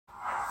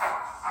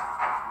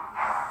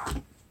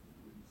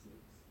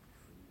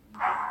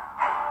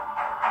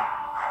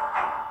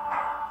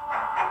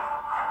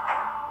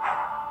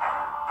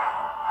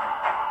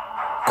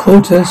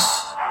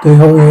Cortus de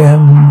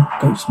Horiam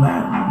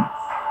Ghostman.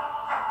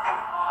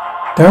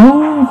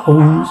 Daryl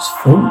holds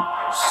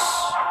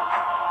false.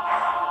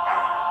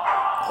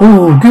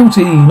 Oh,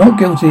 guilty, not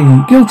guilty,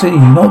 guilty,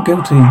 not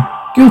guilty,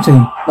 guilty,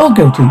 not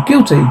guilty,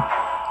 guilty.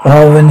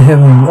 Father in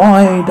heaven,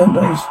 why don't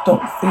I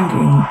stop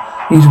thinking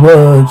these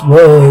words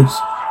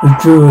the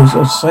jurors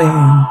are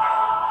saying?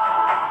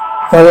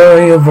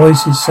 Valeria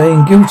voices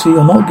saying guilty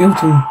or not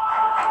guilty.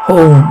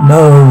 Oh,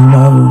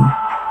 no.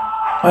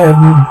 I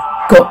have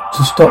got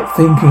to stop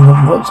thinking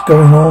of what's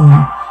going on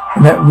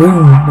in that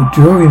room, the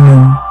jury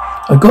room.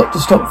 I've got to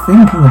stop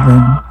thinking of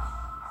them.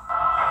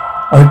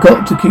 I've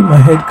got to keep my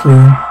head clear.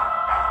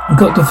 I've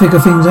got to figure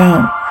things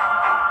out.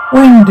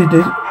 When did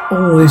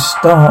all this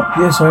start?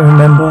 Yes, I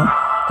remember.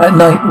 That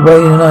night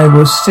Wayne and I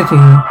were sitting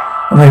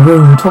in my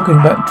room talking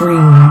about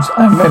dreams.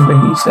 I remember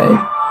he said.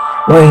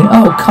 Wayne,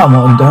 oh come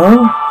on,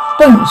 Daryl.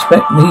 Don't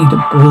expect me to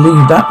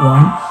believe that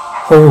one.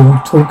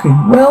 Oh,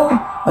 talking. Well,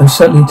 I'm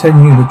certainly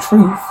telling you the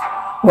truth.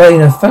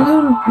 Wayne, a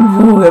fellow with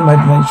your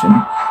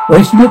imagination,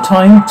 wasting your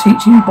time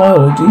teaching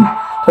biology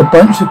to a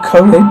bunch of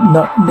co-ed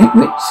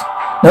nitwits?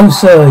 No,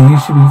 sir, you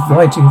should be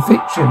writing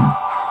fiction.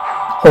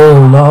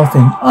 Oh,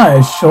 laughing. I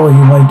assure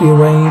you, my dear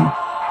Wayne,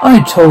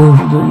 I told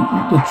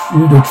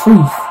you the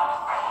truth.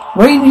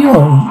 Wayne, you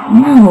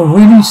are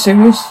really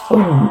serious?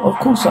 Oh, of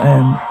course I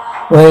am.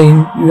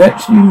 Wayne, you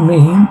actually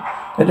mean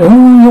that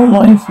all your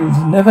life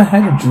you've never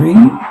had a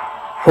dream?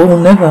 Oh,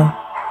 never.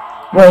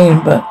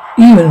 Wayne, but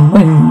even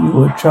when you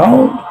were a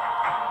child?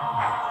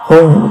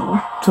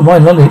 Oh, to my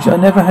knowledge, I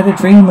never had a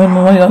dream in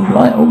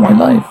all my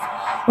life.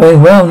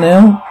 Wayne, well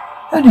now,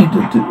 how do you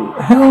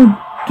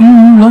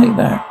like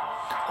that?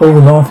 Oh,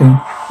 laughing.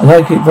 I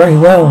like it very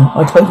well.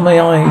 I close my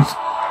eyes,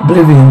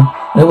 oblivion,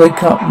 and I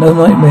wake up, no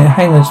nightmare,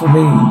 hangers for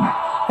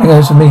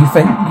me,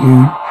 thank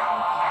you.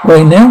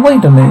 Wayne, now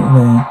wait a minute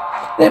there.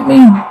 Let me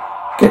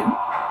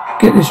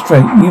get this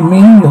straight. You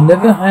mean you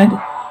never had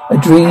a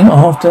dream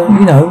after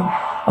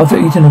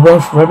eating a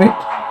Welsh rabbit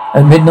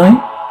at midnight?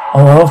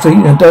 Or after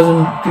eating a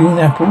dozen green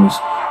apples?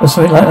 Or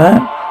something like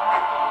that?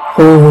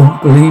 Oh,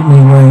 believe me,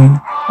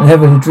 Wayne, I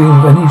never had a dream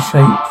of any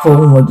shape,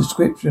 form, or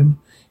description.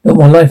 In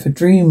my life, a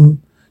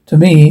dream, to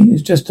me,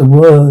 is just a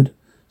word.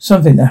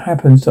 Something that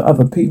happens to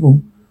other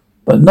people,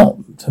 but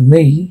not to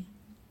me.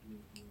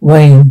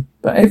 Wayne,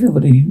 but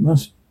everybody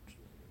must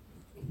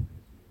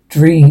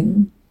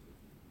dream.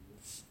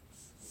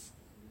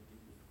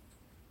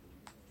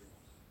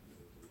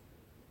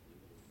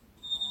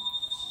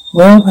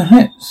 Well,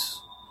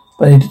 perhaps,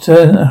 but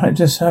it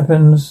just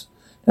happens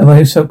that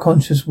my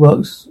subconscious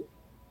does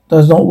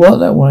not work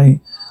that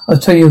way. I'll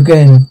tell you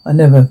again, I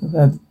never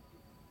have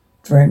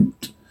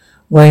dreamt.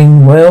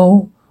 Wayne,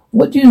 well,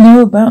 what do you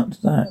know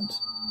about that?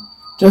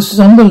 Just as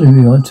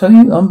unbelievable, I tell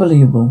you,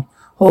 unbelievable.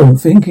 Oh,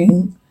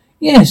 thinking,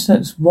 yes,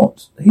 that's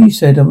what he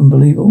said,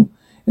 unbelievable.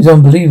 It's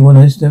unbelievable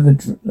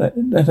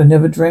that I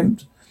never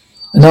dreamt.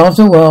 And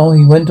after a while,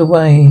 he went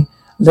away,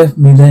 left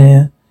me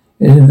there.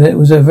 It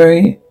was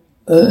early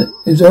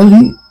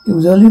in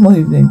the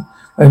evening.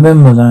 I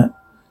remember that.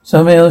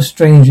 Somehow,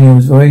 strangely, I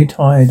was very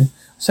tired. I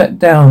sat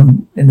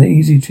down in the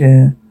easy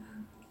chair,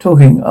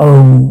 talking.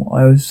 Oh,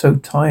 I was so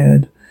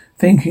tired.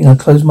 Thinking, I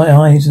closed my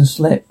eyes and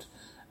slept.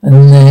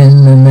 And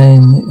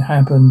then it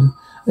happened.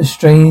 A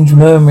strange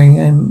murmuring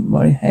in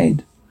my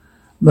head.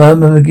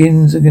 Murmur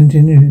begins and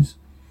continues.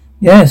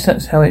 Yes,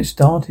 that's how it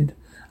started.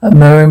 A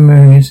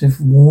murmuring as if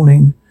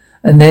warning.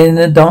 And then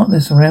the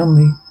darkness around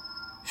me.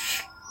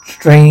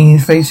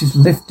 Strange faces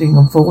lifting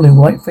and falling,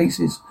 white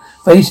faces.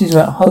 Faces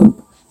without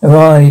hope. Their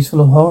eyes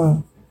full of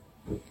horror.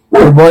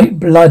 The white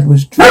blood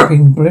was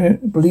dripping,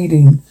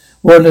 bleeding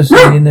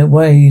wordlessly in their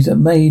ways that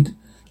made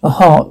a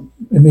heart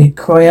in me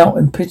cry out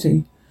in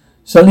pity.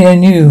 Suddenly I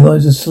knew I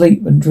was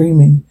asleep and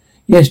dreaming.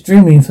 Yes,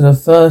 dreaming for the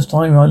first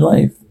time in my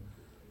life.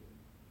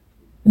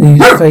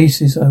 These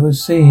faces I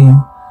was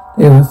seeing,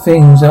 they were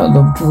things out of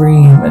the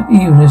dream, and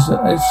even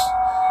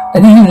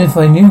if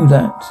I knew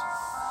that,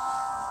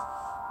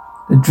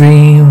 the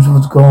dream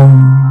was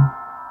gone.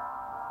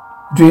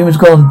 The dream was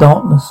gone,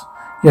 darkness.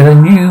 Yet I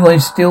knew I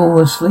still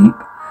was asleep.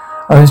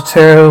 I was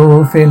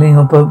terrible feeling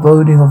of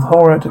foreboding of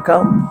horror to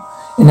come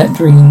in that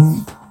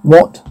dream.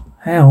 What?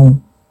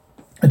 How?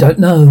 I don't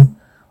know.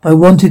 I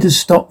wanted to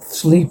stop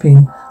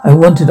sleeping. I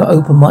wanted to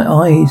open my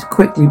eyes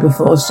quickly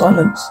before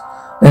silence.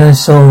 Then I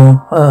saw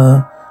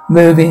her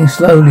moving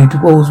slowly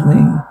towards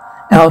me,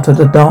 out of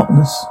the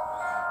darkness.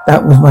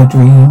 That was my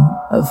dream.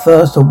 At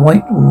first a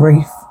white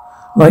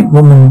wraith-like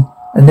woman,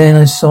 and then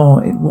I saw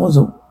it was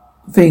a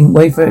thing,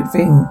 wayfared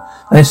thing.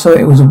 I saw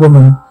it was a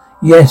woman.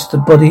 Yes, the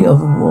body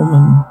of a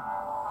woman.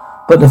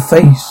 But the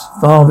face,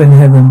 Father in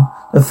heaven,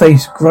 the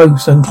face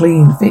gross and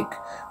clean, thick,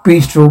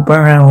 bestial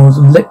brows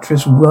and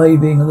lecherous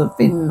waving of the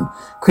thin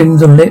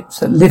crimson lips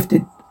that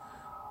lifted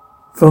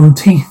from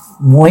teeth,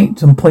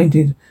 white and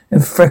pointed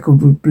and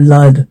freckled with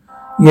blood.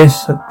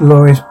 Yes, a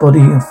glorious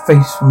body, a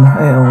face from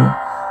hell.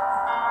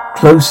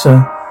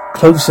 Closer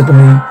to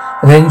me,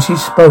 and then she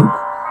spoke.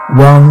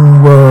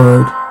 One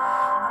word.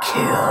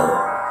 Kill.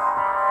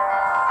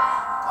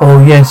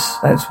 Oh yes,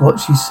 that's what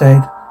she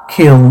said.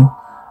 Kill.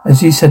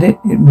 As he said it,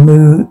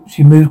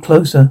 she moved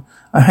closer.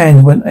 Her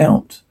hand went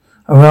out.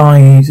 Her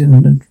eyes in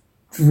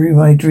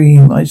my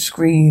dream. I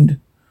screamed.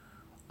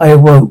 I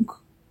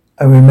awoke.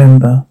 I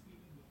remember.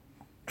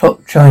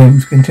 Clock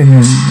chimes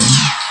continuing.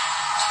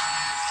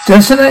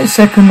 Just at that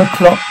second, the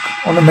clock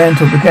on the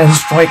mantel began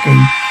striking.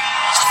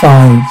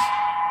 5,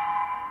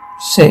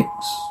 6,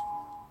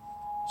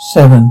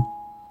 7.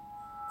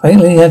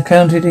 Faintly, I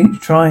counted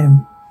each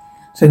chime.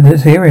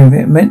 Since the hearing of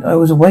it meant I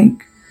was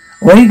awake.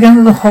 Awake out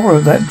of the horror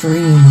of that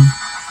dream.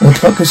 When the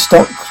clock had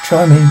stopped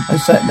chiming, I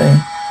sat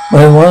there.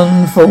 My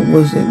one thought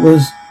was,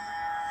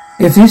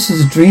 if this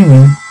is a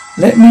dreaming,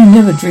 let me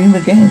never dream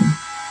again.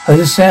 I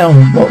heard a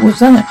sound. What was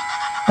that?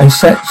 I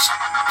sat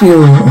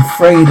still,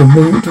 afraid to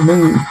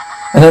move,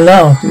 and I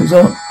laughed. It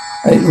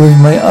was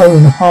my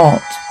own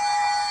heart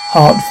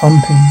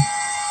thumping.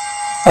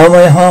 Oh,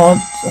 my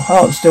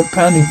heart still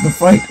pounding from the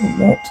fright of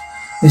what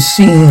is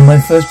seen in my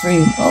first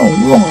dream. Oh,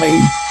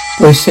 why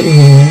do I sit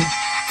here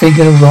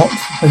thinking of what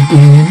has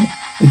been?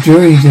 The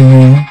jury's in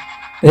there.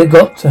 They've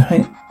got to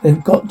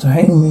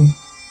hang me.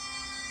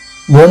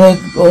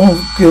 All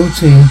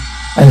guilty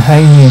and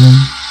hanging.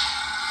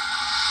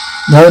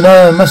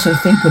 No, I mustn't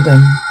think of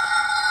them.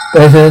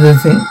 Better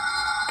to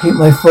keep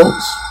my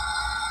thoughts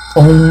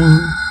on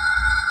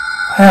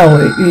how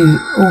it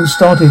all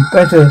started.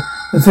 Better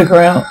to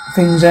figure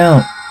things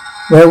out.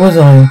 Where was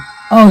I?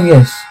 Oh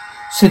yes,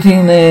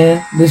 sitting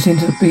there, listening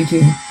to the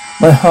beating,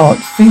 my heart,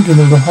 thinking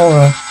of the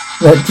horror of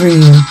that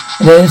dream,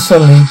 and then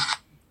suddenly,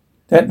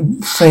 that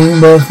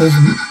same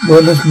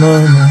wordless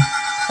murmur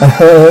I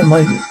heard in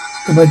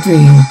my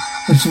dream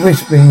was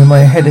whispering in my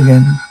head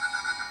again.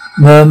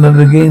 Murmur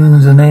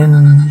begins and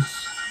ends.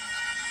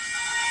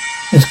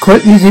 As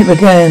quickly as it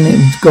began, it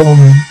was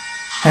gone.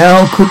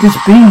 How could this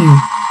be?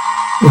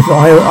 If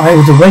I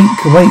was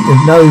awake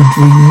with no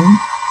dream,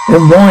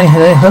 then why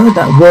had I heard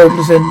that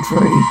wordless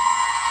entry?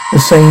 The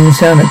same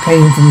sound that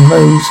came from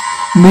those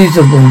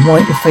miserable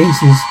white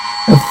faces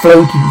that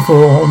floated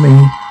before me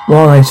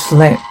while I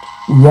slept.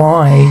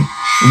 Why?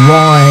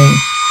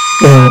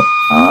 Girl.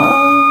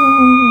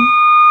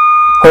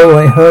 Oh,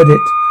 I heard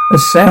it. A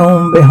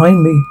sound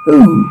behind me.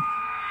 Who?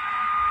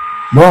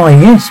 Why,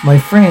 yes, my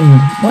friend,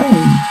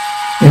 Wayne.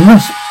 It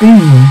must be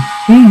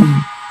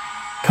he.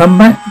 Come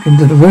back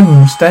into the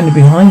room, standing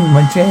behind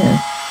my chair.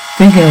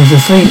 Thinking I was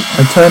asleep,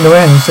 I turned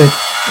around and said,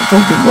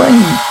 talking,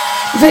 Wayne,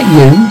 is that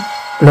you?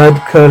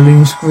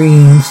 Blood-curdling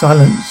scream,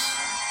 silence.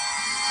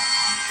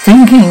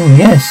 Thinking,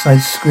 yes, I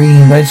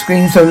screamed. I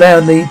screamed so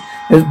loudly,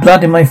 there was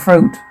blood in my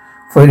throat.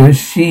 For it was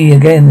she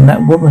again,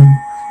 that woman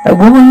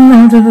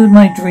out of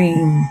my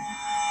dream.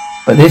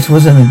 But this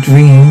wasn't a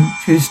dream.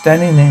 She was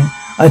standing there.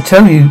 I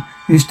tell you,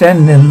 she was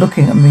standing there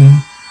looking at me.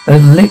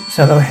 Those lips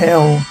out of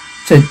hell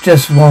said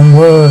just one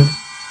word.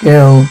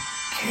 Girl,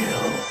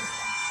 kill.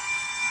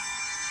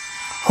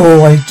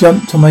 Oh, I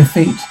jumped to my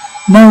feet.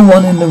 No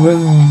one in the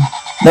room.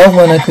 No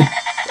one I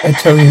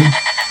tell you.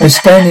 I was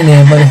standing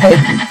there, my head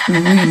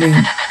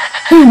reeling.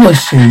 Who was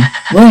she?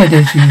 Where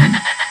did she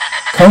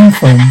come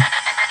from?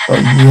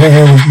 But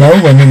there was no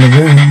one in the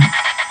room.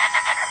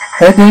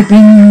 Had there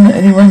been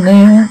anyone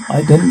there?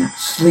 I didn't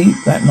sleep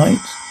that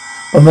night.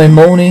 But by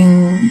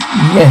morning,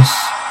 yes.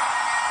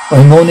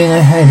 By morning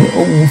I had it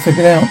all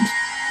figured out.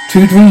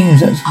 2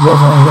 dreams, that's what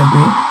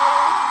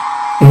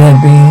it had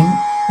been.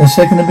 The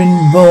second had been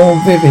more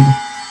vivid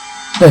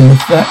than the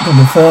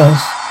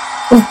first.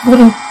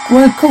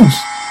 Well, of course,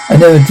 I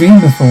never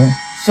dreamed before.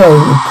 So,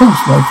 of course,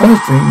 my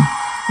first dream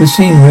was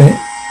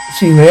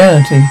seeing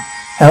reality.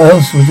 How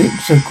else was it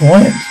so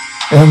quiet?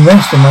 The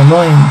unrest in my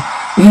mind.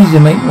 Easy to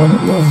make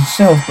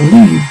oneself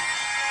believe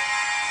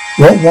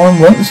what one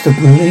wants to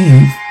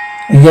believe,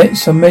 and yet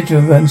some measure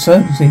of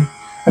uncertainty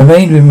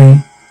remained with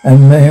me,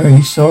 and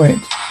Mary saw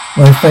it.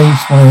 My face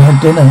when I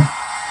had dinner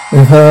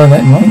with her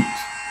that night.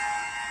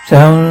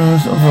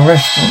 Sounds of a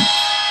restaurant.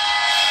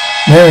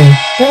 Mary,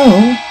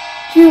 Daryl,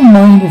 do you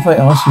mind if I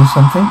ask you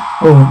something?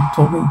 Oh,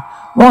 talking.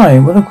 Why?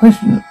 What a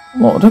question.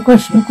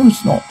 Of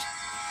course not.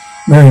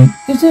 Mary,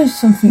 is there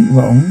something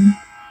wrong?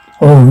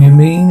 Oh, you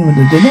mean with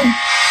the dinner?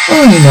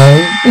 Oh, you know,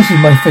 this is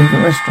my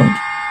favourite restaurant.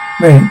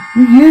 Mary,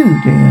 you,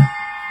 dear.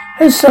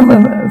 Has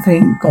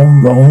something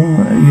gone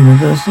wrong at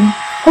university?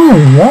 Oh,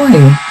 why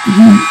do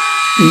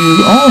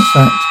you ask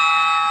that?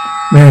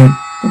 Mary,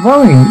 the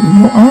worry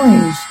in your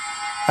eyes.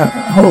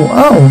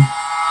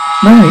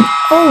 Mary,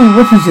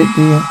 what is it,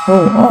 dear?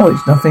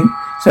 It's nothing.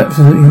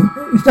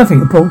 It's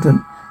nothing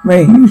important.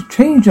 Mary, you've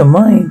changed your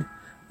mind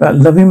about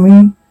loving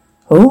me.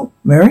 Oh,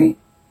 Mary,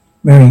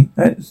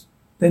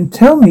 then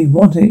tell me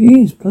what it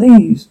is,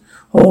 please.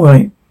 All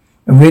right,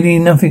 really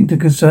nothing to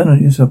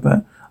concern yourself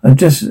about. I'm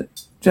just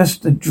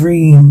a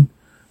dream.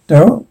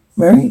 Daryl,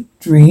 Mary,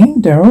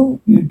 dream?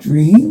 Daryl, you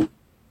dream?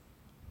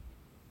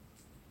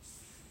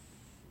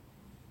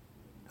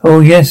 Oh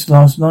yes,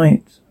 last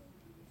night.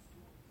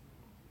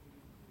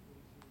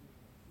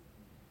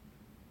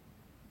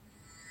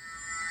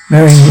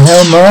 Mary,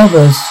 how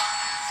marvelous.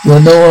 You're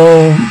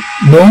normal,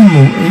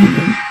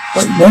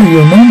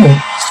 you're normal,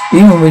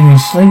 even when you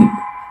sleep.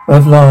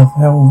 Both laugh.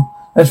 How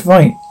That's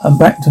right. I'm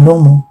back to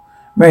normal.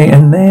 Mary,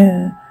 and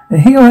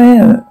here I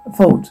am,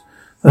 thought,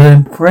 for the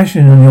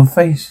impression on your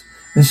face.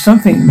 There's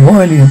something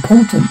really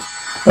important.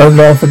 I'll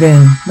laugh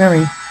again.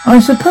 Mary, I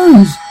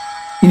suppose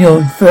in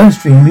your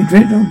first dream you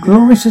dreamt of a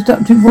glorious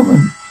seductive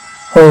woman.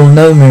 Oh,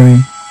 no, Mary.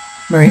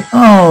 Mary,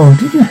 oh,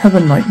 did you have a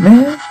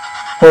nightmare?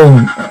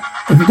 Oh,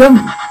 if you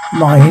don't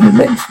mind,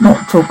 let's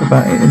not talk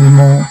about it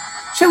anymore.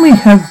 Shall we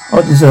have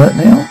our dessert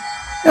now?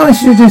 Now I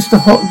suggest a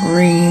hot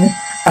green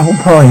apple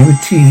pie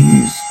with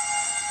cheese.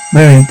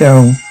 Mary,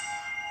 Daryl,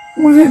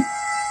 was it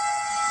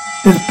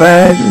as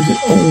bad as it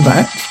all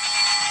that?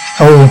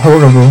 Oh,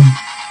 horrible.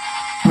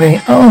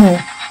 Mary, oh,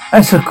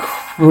 that's a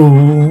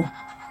cruel.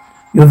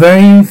 Your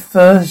very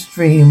first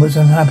dream was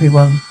an unhappy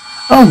one.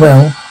 Oh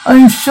well,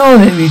 I'm sure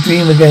that if you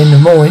dream again, the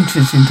more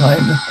interesting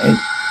time ahead.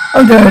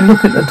 Oh, Darren,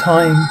 look at the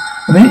time.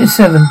 A minute to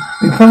 7.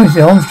 We promised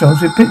the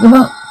Armstrongs we'd pick them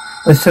up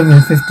by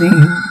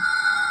 7:15.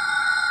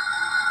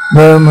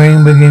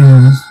 Murmuring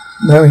begins.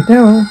 Mary,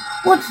 Daryl,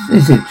 what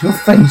is it? Your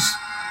face.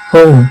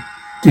 Oh,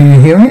 do you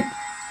hear it?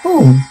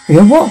 Oh,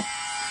 hear what?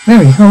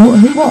 Mary, oh,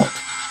 hear what?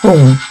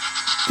 Oh,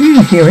 do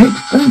you hear it?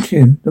 Don't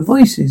you? The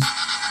voices.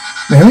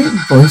 Mary,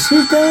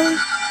 voices, Darren?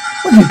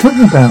 What are you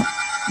talking about?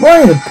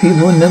 Why are the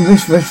people in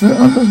this restaurant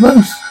are the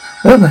most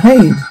well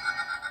behaved?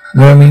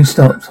 Murmuring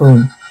stops.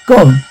 Oh,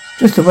 gone.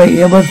 Just the way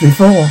it was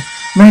before.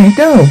 Mary,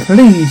 Daryl,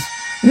 please.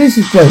 This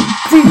is a joke.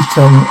 Please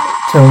tell it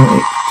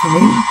to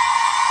me.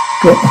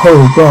 Got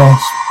whole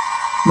gasp.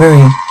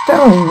 Mary,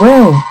 Daryl,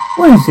 well,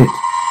 what is it?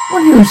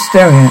 What are you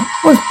staring at?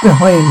 What's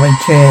behind my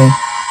chair?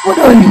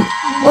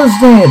 What's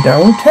there,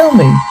 Daryl? Tell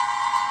me.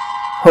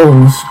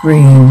 Whole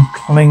scream,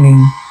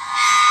 clanging.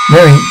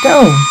 Mary,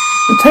 Daryl,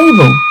 the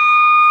table.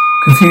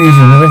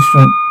 Confusion in the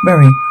restaurant.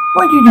 Mary,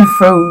 why did you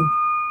throw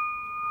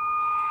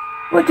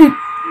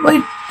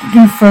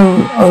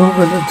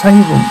over the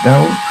table,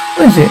 Daryl?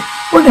 What is it?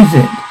 What is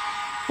it?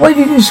 Why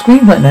did you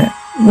scream like that?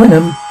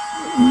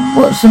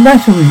 What's the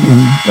matter with you,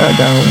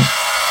 Daryl?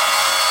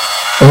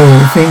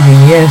 Oh,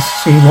 thinking, yes,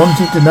 she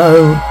wanted to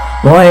know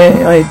why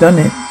I had done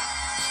it.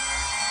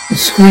 The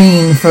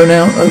screen thrown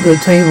out over the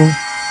table.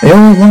 They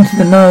all wanted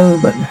to know,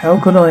 but how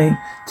could I?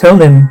 Tell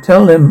them,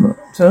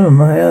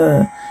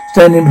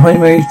 standing behind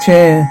Mary's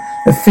chair,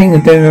 a thing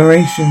of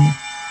generation,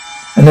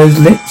 and those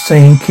lips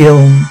saying kill.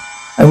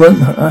 I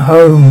went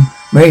home.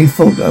 Mary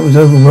thought I was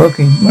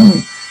overworking.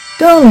 Mummy,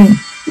 darling,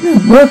 you've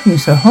been working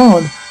so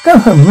hard. Go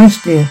home,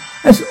 rest, dear.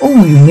 That's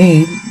all you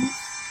need.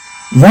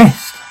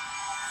 Rest.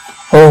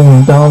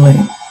 Oh,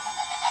 darling.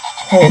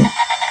 Oh.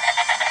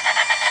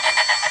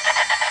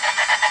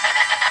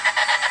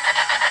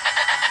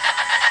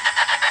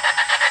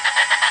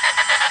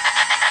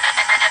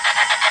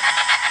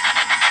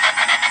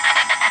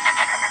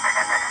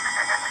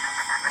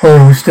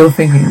 Oh, still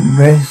thinking,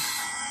 rest.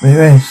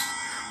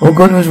 All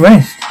good was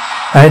rest.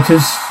 I had to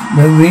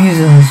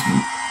reason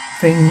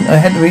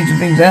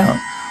things out.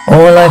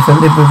 All my life I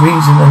lived with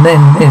reason, and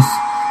then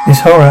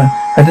this horror.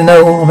 I had to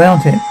know all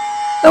about it.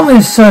 I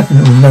was certain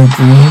it was no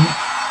dream.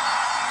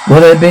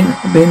 What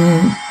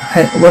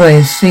I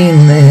had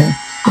seen there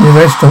in the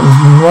restaurant was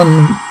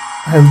one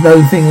who no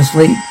thing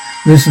asleep,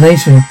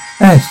 hallucination.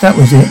 That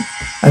was it.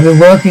 I've been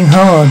working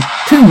hard.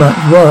 Too much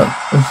work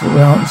was the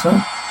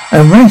answer.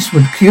 And rest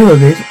would cure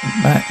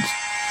that.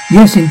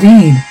 Yes,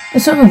 indeed.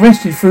 As I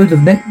rested through the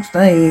next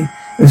day,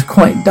 it was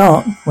quite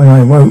dark when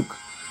I woke.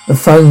 The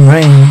phone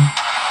rang.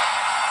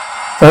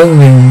 Phone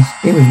rings.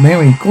 It was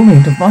Mary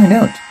calling to find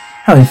out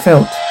how he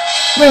felt.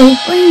 Well,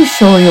 are you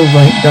sure you're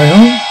right,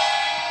 Daryl?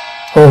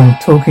 Oh,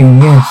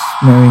 talking, yes,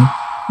 Mary.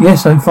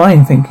 Yes, I'm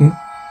fine, thank you.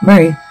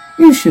 Mary,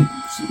 you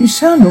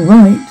sound all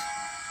right.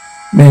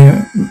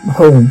 Mary,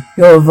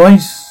 your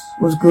voice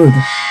was good,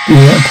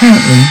 dear,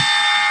 apparently.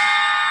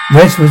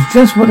 Rest was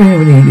just what I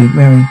needed,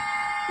 Mary.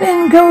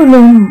 Then go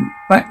along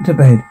back to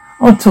bed.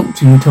 I'll talk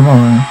to you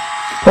tomorrow.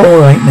 All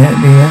right, now,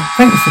 dear.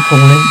 Thanks for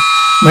calling.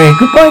 Mary,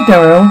 goodbye,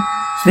 Daryl.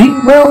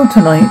 Sleep well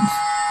tonight.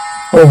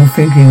 Oh,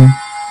 thinking.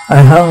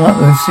 I hung up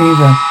the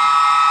receiver.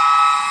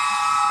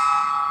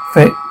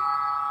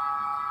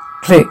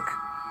 Click.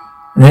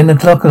 And then the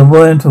clock of the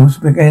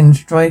Wurtles began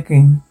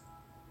striking.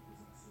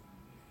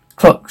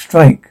 Clock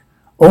strike.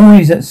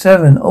 Always at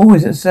 7.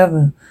 Always at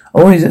 7.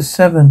 Always at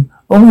 7.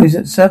 Always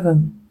at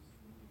 7.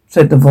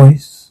 Said the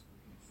voice.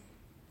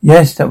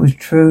 Yes, that was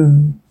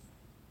true.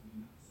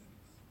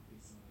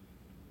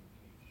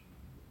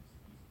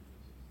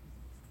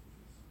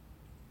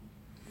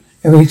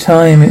 Every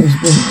time it has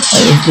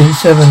been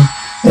 7,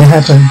 it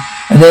happened.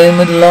 And then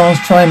with the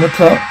last chime of the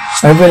clock,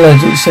 I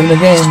realized it was 7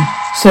 again.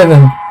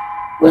 7.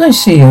 Will I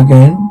see you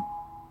again?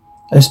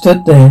 I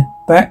stood there,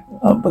 back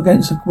up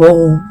against the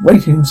wall,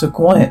 waiting so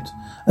quiet.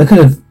 I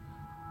could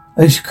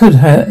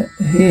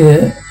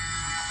hear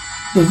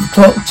the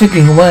clock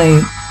ticking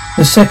away.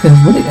 The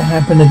seconds, would it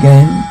happen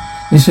again?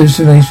 This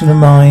hallucination of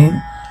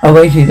mine. I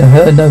waited, I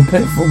heard no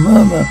pitiful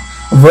murmur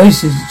of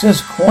voices,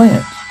 just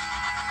quiet.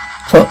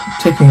 Clock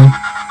ticking.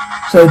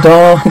 So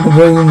dark in the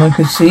room, I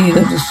could see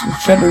the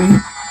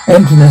shadowy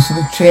emptiness of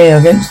the chair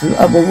against the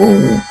upper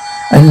wall.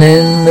 And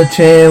then the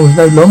chair was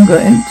no longer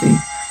empty.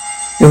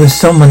 There was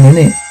someone in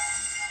it.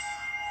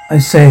 I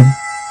said,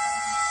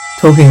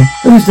 talking,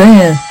 who's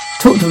there?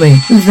 Talk to me,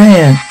 who's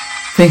there?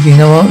 Thinking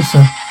no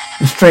answer.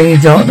 The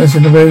strange darkness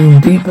in the room,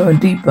 deeper and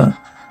deeper.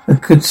 I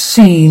could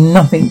see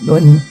nothing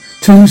when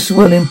two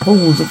swirling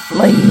pools of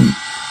flame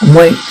and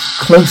weight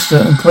closer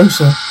and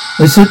closer.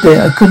 I stood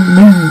there, I couldn't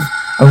move.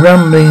 A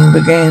rumbling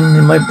began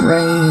in my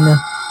brain.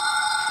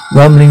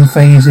 Rumbling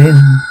phase in.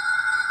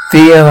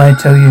 Fear, I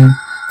tell you.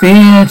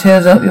 Fear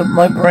tears up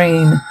my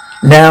brain.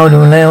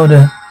 Louder and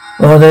louder.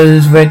 While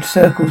those red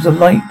circles of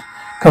light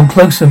come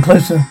closer and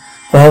closer.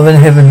 Father in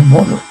heaven,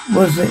 what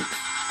was it?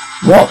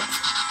 What?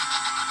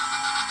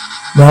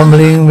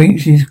 Rumbling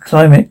reaches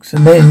climax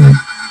and then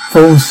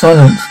falls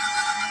silent.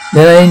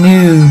 Then I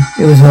knew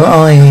it was her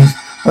eyes.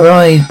 Her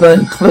eyes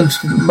burnt close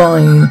to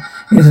mine,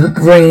 into the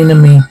brain of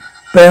me,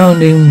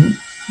 bonding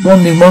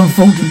one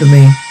thought into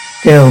me.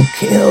 Girl,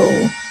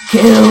 kill,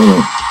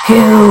 kill,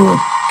 kill,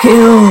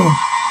 kill.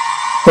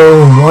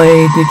 Oh,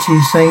 why did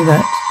she say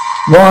that?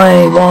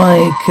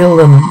 Why kill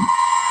them?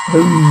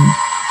 Who?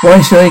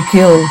 Why should I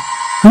kill?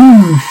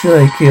 Who should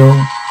I kill?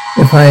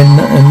 If I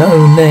had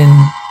known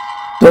then.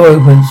 Door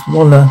opens,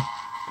 voila.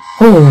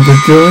 Oh, the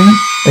jury,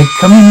 they're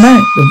coming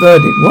back. The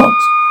verdict, what?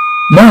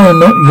 No,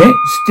 not yet.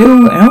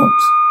 Still out.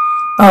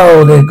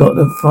 Oh, they've got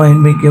to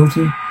find me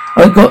guilty.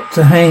 I've got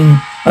to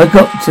hang. I've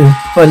got to.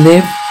 If I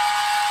live.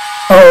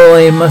 Oh,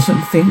 I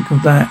mustn't think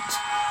of that.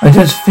 I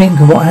just think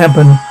of what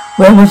happened.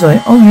 Where was I?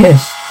 Oh,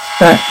 yes.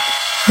 That.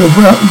 The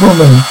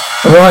woman.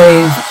 Her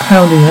eyes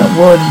pounding out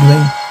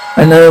wildly.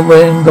 I know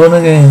when gone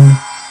again.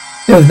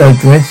 There was no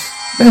dress.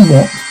 Then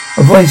what?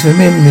 A voice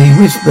within me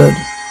whispered.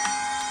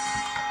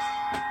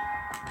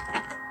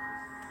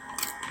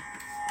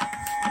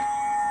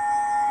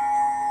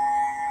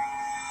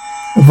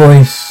 A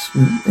voice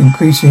with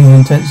increasing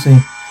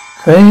intensity.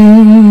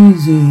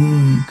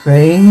 Crazy,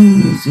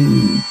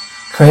 crazy,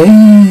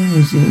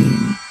 crazy.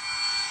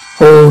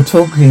 Horror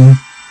talking.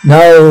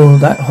 No,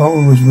 that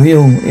horror was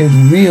real. It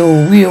was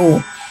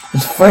real.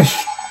 It's fresh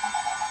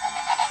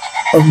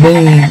of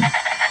me.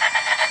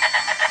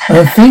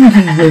 I'm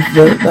thinking with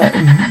that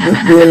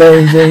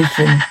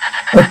realization.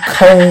 A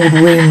cold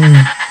wind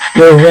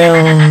blew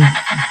around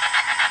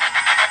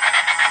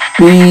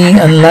me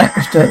and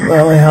latched at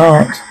my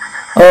heart.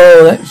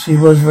 Oh, that she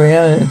was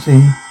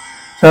reality.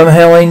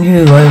 Somehow I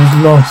knew I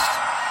was lost.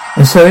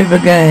 And so it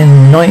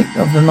began, night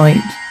after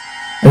night.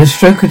 At a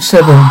stroke of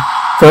 7,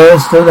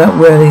 first of that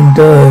wailing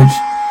dirge,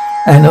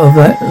 and of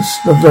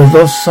those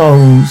lost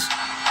souls.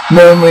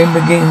 Murmuring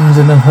begins,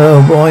 and of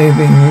her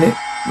quivering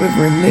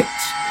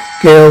lips,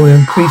 girl with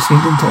increasing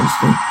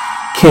intensity.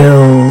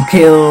 Kill,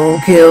 kill,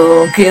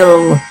 kill,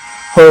 kill.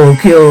 Oh,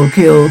 kill,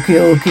 kill,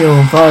 kill,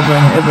 kill. Father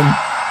in heaven.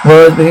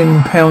 Words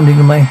begin pounding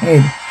in my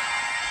head.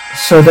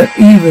 So that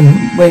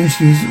even when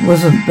she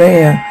wasn't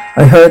there,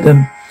 I heard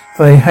them.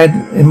 If I had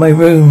in my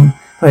room,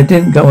 if I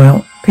didn't go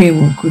out,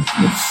 people would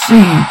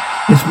see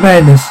this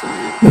madness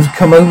that had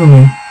come over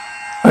me.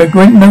 I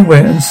went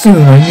nowhere, and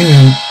soon I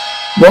knew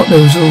what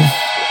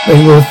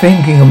they were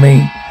thinking of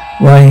me.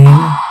 Rain,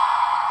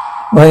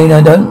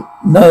 I don't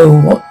know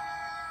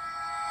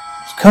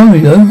what's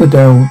coming over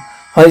Daryl.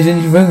 Hides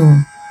in his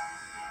room.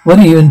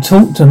 Wouldn't even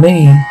talk to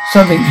me.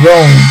 Something's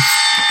wrong.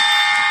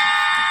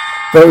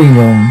 Very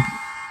wrong.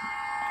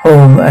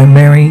 Oh, and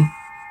Mary,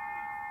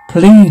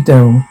 please,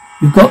 Daryl,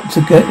 you've got to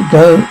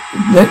go.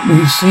 Let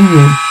me see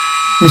you.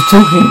 He's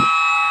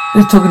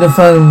talking the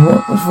phone.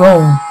 What's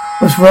wrong?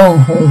 What's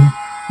wrong? Oh,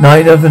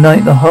 night after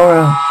night, the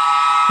horror.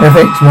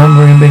 FX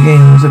murmuring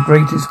begins. The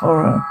greatest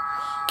horror.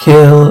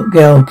 Kill,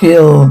 girl,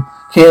 kill,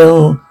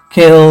 kill,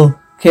 kill,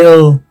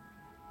 kill.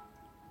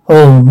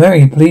 Oh,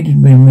 Mary pleaded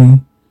with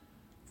me.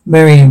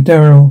 Mary,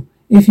 Daryl,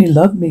 if you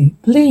love me,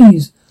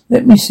 please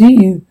let me see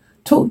you,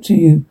 talk to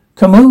you.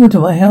 Come over to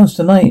my house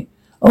tonight.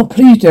 Oh,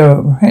 please,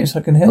 Daryl, perhaps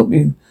I can help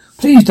you.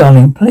 Please,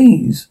 darling,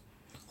 please.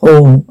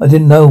 Oh, I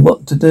didn't know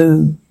what to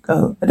do.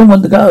 I didn't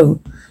want to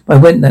go. But I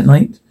went that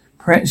night.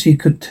 Perhaps she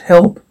could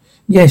help.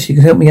 Yes, she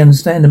could help me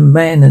understand the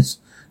madness,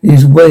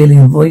 these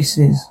wailing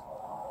voices,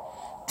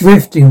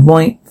 drifting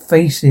white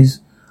faces.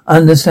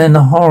 Understand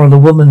the horror of the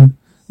woman.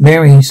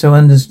 Mary, so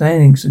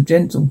understanding, so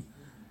gentle.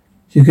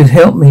 She could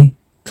help me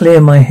clear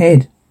my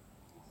head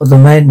of the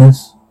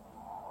madness.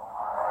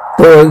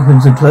 Door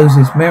opens and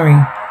closes. Mary.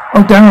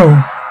 Oh,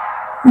 Daryl.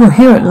 You're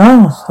here at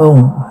last.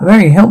 Oh,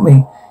 Mary, help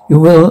me. You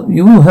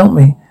will help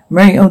me.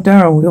 Mary, oh,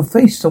 Daryl, your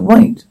face so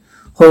white.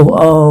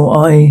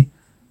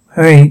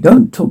 Mary,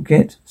 don't talk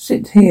yet.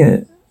 Sit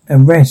here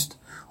and rest.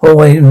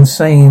 Oh, I'm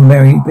sane,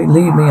 Mary.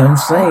 Believe me, I'm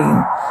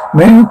sane.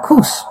 Mary, of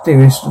course,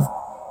 dearest. Of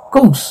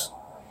course.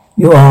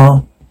 You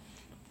are.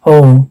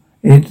 Oh,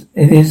 it's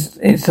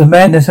the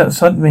madness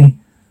outside me,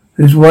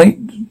 whose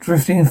white,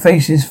 drifting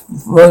face is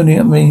rolling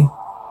at me.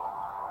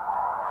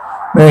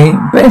 Mary,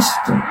 best,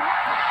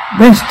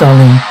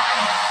 darling.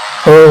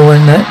 Oh,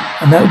 and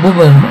that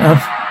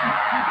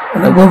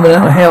woman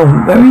out of hell,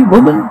 very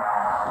woman.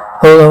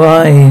 Oh, her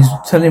eyes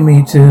telling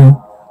me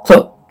to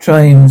clock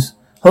chimes.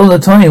 Oh, the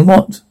time,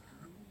 what?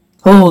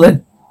 Oh,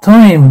 that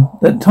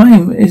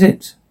time, is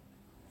it?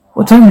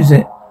 What time is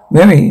it?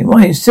 Mary,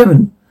 why it's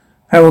 7.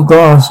 Harold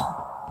gasped.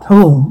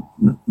 Oh,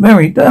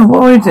 Mary, damn,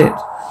 what is it?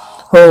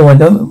 Oh, I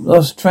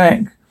lost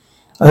track.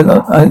 I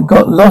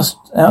got lost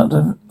out.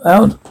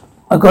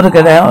 I got to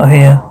get out of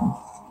here.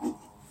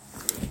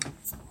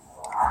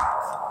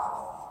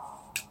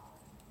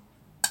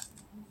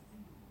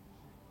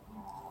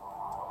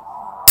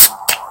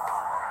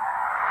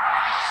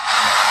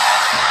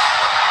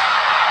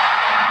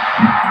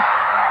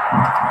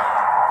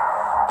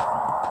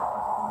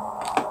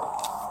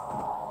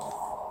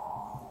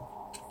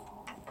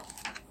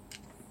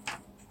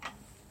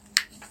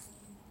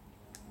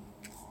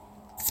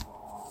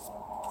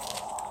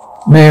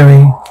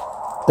 Mary,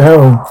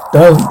 Daryl,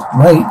 don't,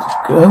 wait,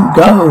 don't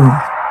go.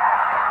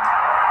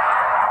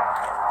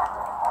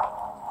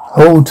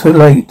 Oh, too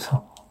late.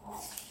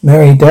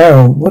 Mary,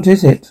 Daryl, what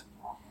is it?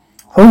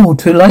 Oh,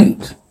 too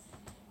late.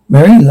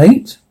 Mary,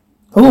 late?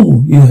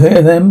 Oh, you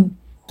hear them,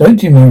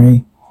 don't you,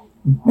 Mary?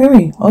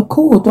 Mary, I'll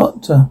call the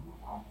doctor.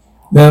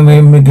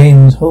 Mary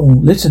begins. Oh,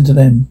 listen to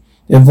them.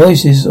 Their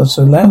voices are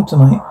so loud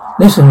tonight.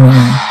 Listen,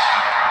 Mary.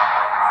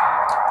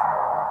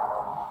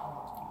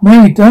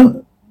 Mary, don't.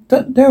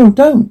 Daryl,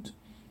 don't.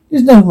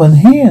 There's no one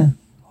here.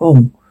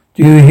 Oh,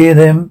 do you hear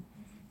them?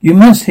 You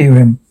must hear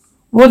him.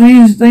 What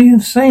is they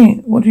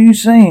saying? What are you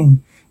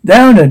saying?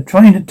 Daryl, they're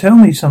trying to tell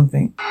me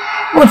something.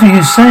 What are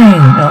you saying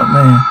out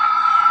there?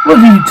 What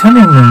are you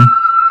telling me?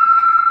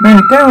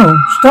 Mary, Daryl,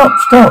 stop.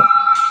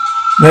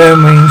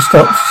 Mary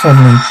stops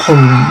suddenly,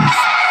 pause.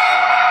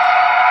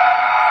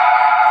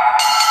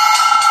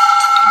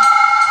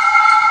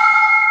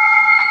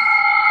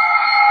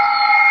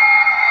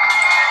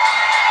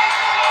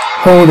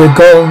 Oh, they're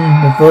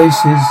gone, the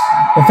faces,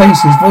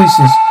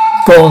 voices,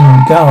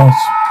 gone, gasp,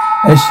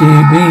 as she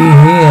be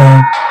here.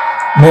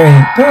 Mary,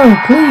 Daryl,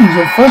 please,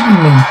 you're frightening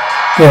me.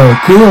 Daryl,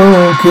 kill.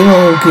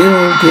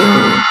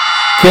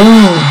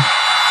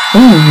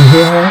 Oh, you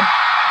hear her?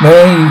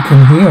 Mary, you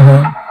can hear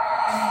her.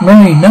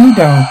 Mary, no,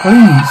 Daryl,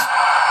 please.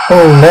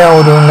 Oh,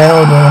 louder.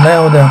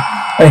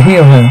 I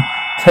hear her.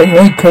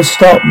 Make her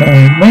stop,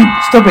 Mary.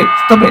 Stop it.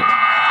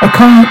 I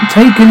can't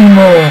take any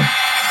more.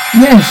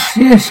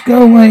 Yes,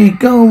 go away.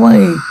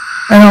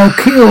 And I'll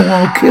kill.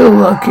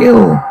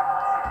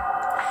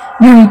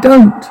 Mary,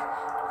 don't.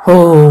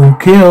 Oh,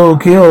 kill,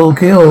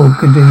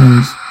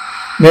 continues.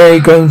 Mary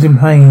groans in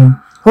pain.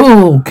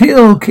 Oh,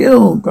 kill,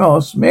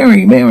 gasps.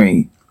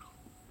 Mary.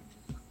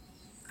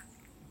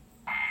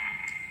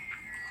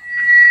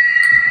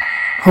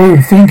 Oh,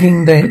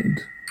 thinking that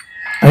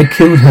I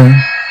killed her.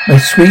 My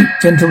sweet,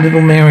 gentle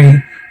little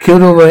Mary.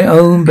 Killed her with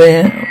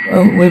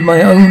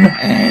my own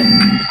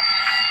hand.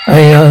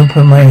 I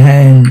opened my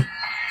hand.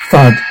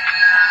 Thud.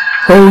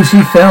 Oh,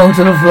 she fell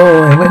to the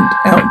floor. I went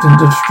out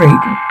into the street.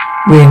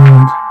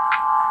 Wind.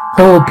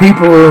 Oh,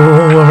 people were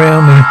all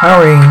around me,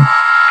 hurrying.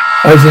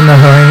 I was in a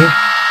hurry.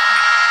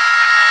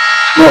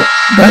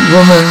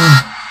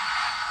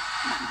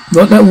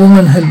 What that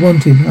woman had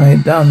wanted, I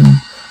had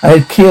done. I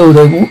had killed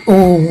her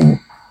all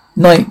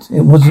night.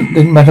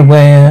 Didn't matter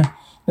where.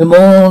 In the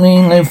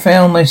morning, I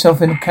found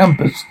myself in a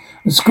campus,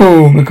 a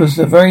school, because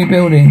the very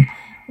building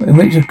in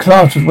which a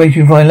class was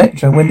waiting for a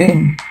lecture. Went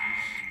in.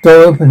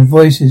 Door open.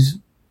 Voices.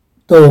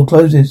 Door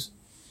closes.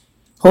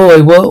 Oh,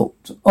 I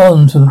walked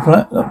on to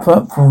the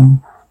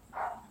platform.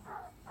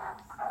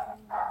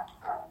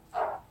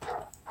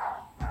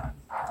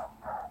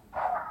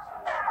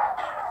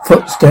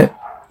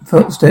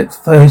 Footsteps,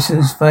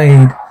 faces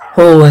fade.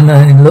 Oh, and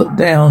I looked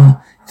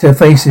down to their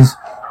faces.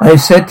 I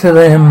said to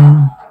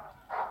them,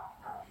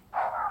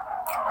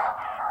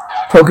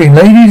 talking,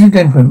 ladies and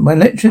gentlemen, my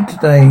lecture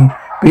today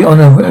be on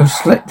a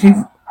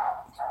selective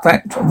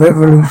fact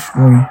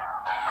revolutionary.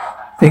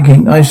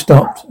 Thinking, I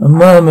stopped. A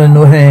murmur in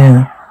the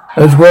hair.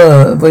 Those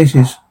were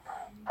voices.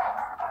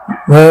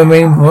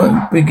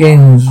 Murmuring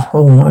begins.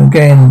 Oh,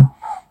 again.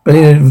 But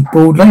it was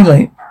broad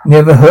daylight.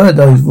 Never heard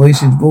those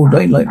voices broad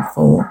daylight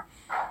before.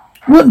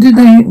 What did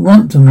they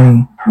want of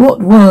me?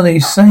 What were they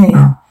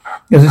saying?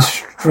 There's a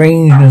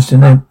strangeness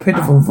in their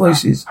pitiful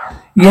voices.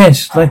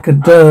 Yes, like a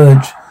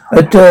dirge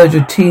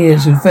of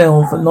tears who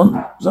fell for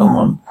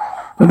someone.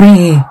 For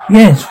me,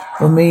 yes,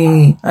 for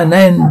me. And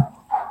then,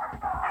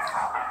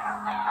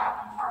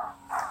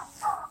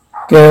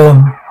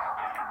 girl,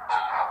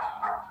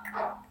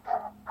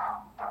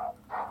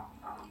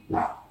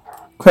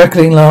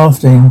 crackling,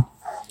 laughing.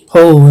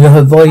 Oh,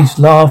 her voice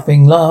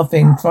laughing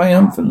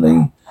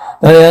triumphantly.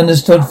 That I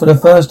understood for the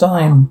first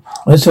time.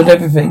 I understood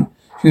everything.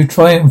 She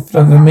triumphed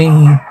over me.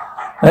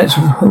 That's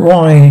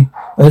why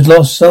those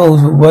lost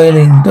souls were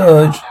wailing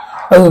dirge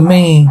over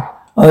me.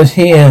 I was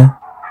here.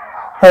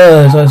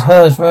 Hers. I was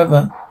hers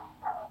forever.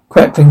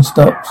 Crackling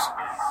stops.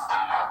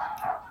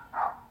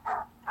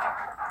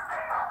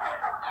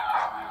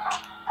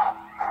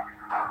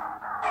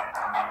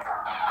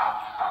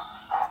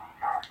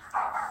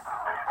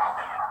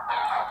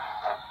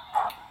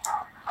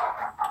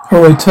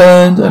 Oh, I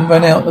turned and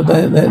ran out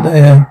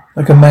there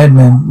like a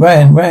madman.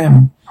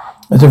 Ran.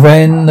 As I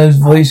ran, those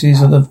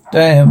voices of the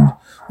damned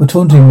were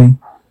taunting me.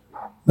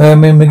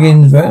 Merriman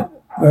begins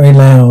very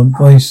loud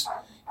voice.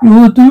 You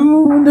are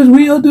doomed as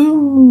we are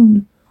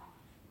doomed.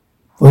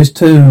 Voice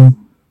 2.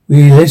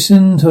 We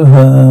listen to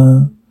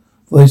her.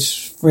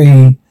 Voice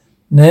 3.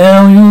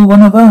 Now you're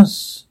one of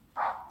us.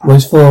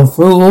 Voice 4.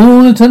 Through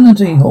all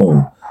eternity.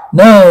 Oh,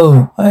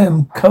 no. I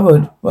am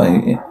covered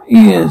by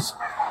ears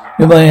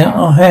with my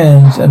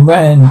hands and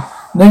ran.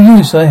 No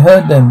use. I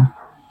heard them.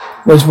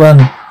 Voice 1.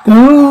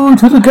 Go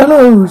to the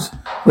gallows.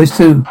 Voice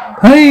 2.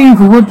 Pay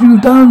for what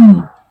you've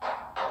done.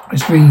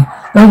 Voice 3.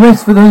 No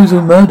rest for those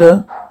who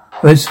murder.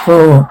 Voice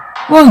 4.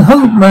 One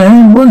hope,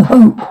 man. One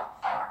hope.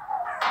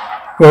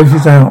 Voice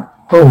is out.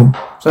 Oh,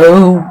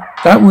 so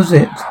that was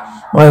it.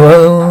 My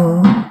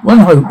one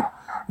hope.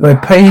 If I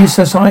pay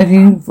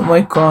society for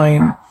my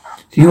crime,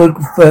 she would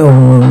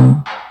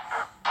fail.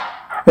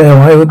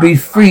 I would be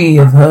free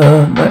of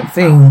her, that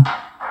thing.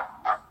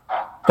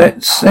 That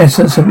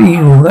essence of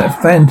evil,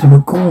 that phantom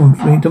who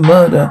caused me to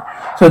murder,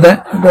 so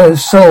that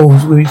those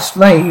souls would be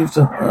slaves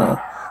of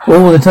her for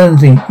all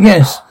eternity.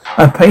 Yes,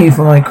 I paid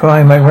for my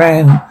crime. I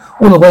ran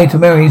all the way to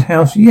Mary's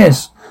house.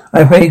 Yes,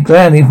 I paid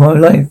gladly for my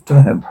life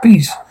to have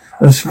peace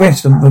and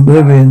rest of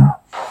oblivion.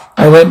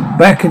 I went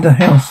back into the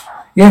house.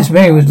 Yes,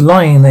 Mary was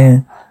lying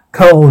there,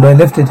 cold. I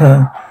lifted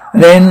her,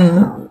 and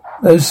then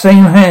those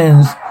same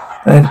hands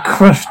that had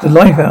crushed the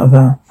life out of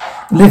her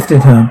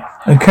lifted her.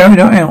 I carried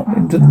her out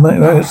into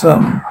the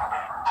sun.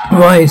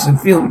 Her eyes and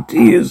filled with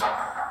tears.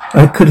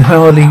 I could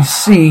hardly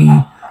see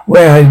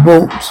where I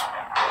walked.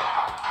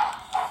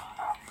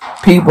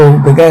 People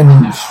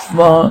began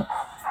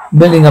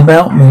milling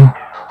about me.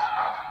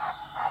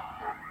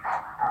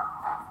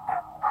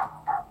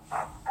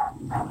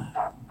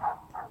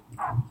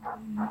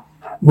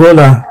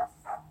 Voila.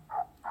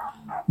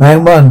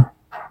 Man 1.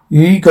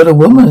 He got a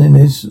woman in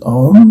his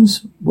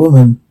arms.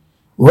 Woman.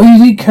 Why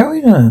is he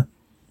carrying her?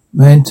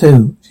 Man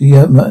 2. She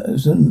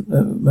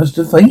must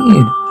have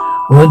fainted.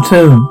 Woman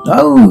 2.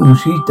 Oh,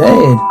 she's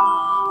dead.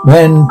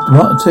 Man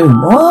 2.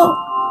 What?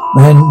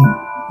 Man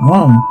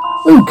 1.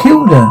 Who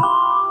killed her?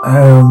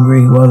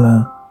 Angry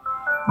Waller.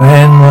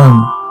 Man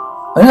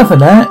 1. Enough of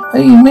that.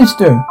 Hey,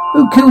 mister.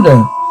 Who killed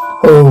her?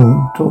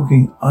 Oh,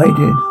 talking. I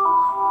did.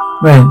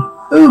 Man.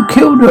 Who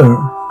killed her?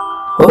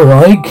 Oh,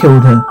 I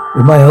killed her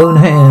with my own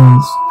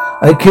hands.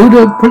 I killed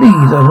her,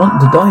 please. I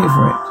want to die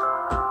for it.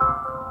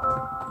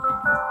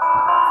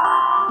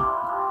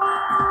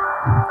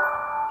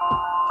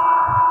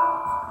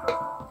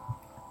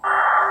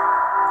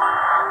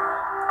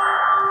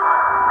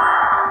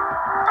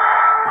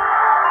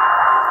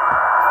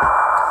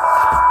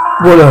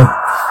 Waller.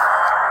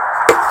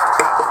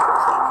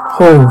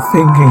 Whole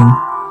thinking.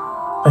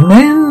 And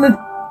then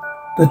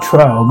the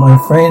trial, my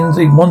friends,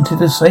 they wanted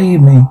to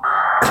save me.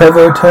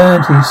 Clever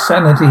eternity,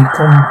 sanity,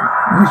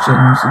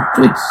 commissions, and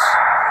twists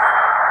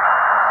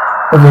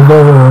of the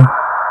law.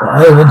 But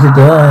I wanted to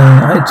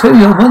die. I tell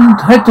you, I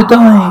had to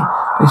die.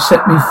 They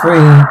set me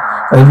free.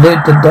 I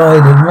lived and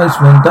died, and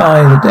most men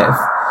die the death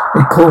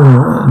they call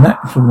a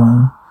natural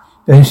one.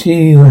 Then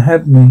she will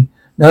have me.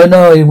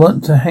 No, I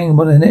want to hang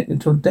by the neck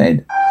until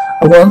dead.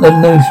 I want the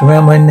noose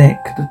around my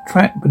neck, the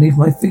trap beneath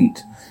my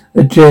feet.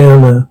 The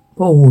jailer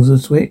pulls a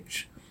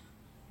switch.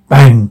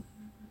 Bang!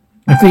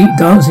 My feet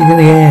dancing in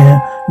the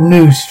air,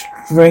 noose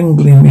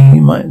strangling me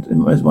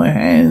as my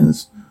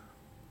hands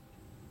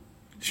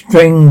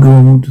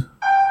strangled.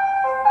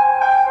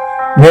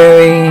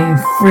 Mary,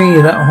 free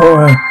of that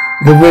horror,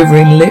 the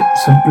withering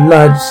lips and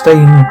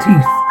blood-stained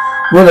teeth.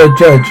 Will a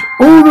judge?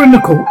 Order in the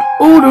court!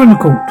 Order in the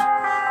court!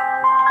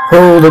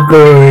 Hold the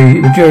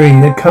jury,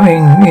 they're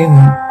coming in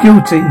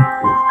guilty.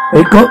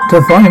 They've got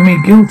to find me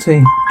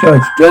guilty.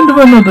 Judge,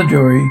 gentlemen of the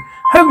jury,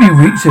 have you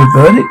reached a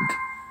verdict?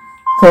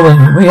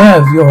 Foreman, we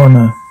have, Your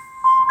Honour.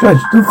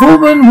 Judge, the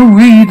foreman will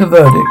read the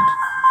verdict.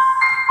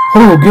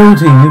 Oh,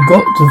 guilty, you've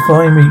got to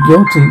find me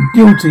guilty.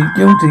 Guilty,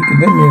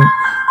 continue.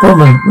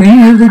 Foreman,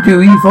 we of the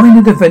jury find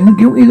the defendant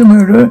guilty of the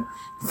murder,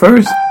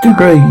 first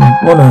degree.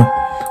 Honour.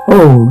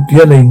 Oh,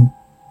 yelling.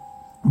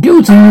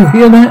 Guilty, you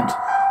hear that?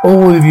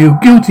 All of you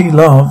guilty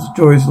laughs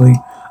joyously.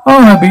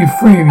 I'll be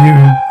free of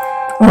you.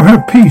 I'll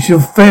have peace.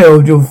 You've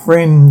failed your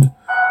friend.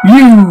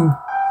 You,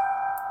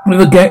 with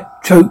the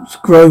get chokes,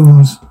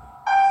 groans.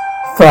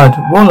 Thud.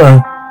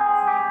 Waller.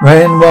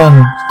 Man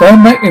 1.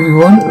 Stand back,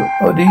 everyone.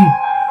 Body.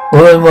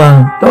 Waller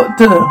 1.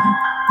 Doctor.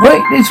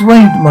 Right this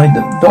way, my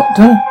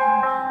doctor.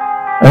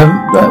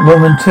 That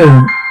woman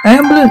 2.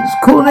 Ambulance.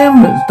 Call an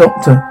ambulance,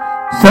 doctor.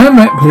 Stand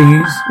back,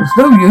 please. It's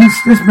no use.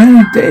 This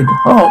man is dead.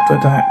 Heart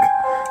attack.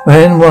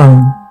 Man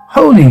 1.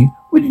 Holy,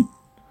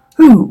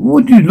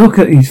 would you look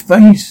at his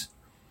face?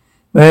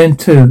 Man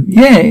 2.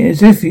 Yeah,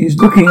 as if he's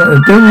looking at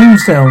the devil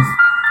himself.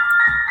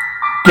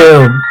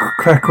 Girl,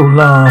 crackle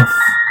laugh.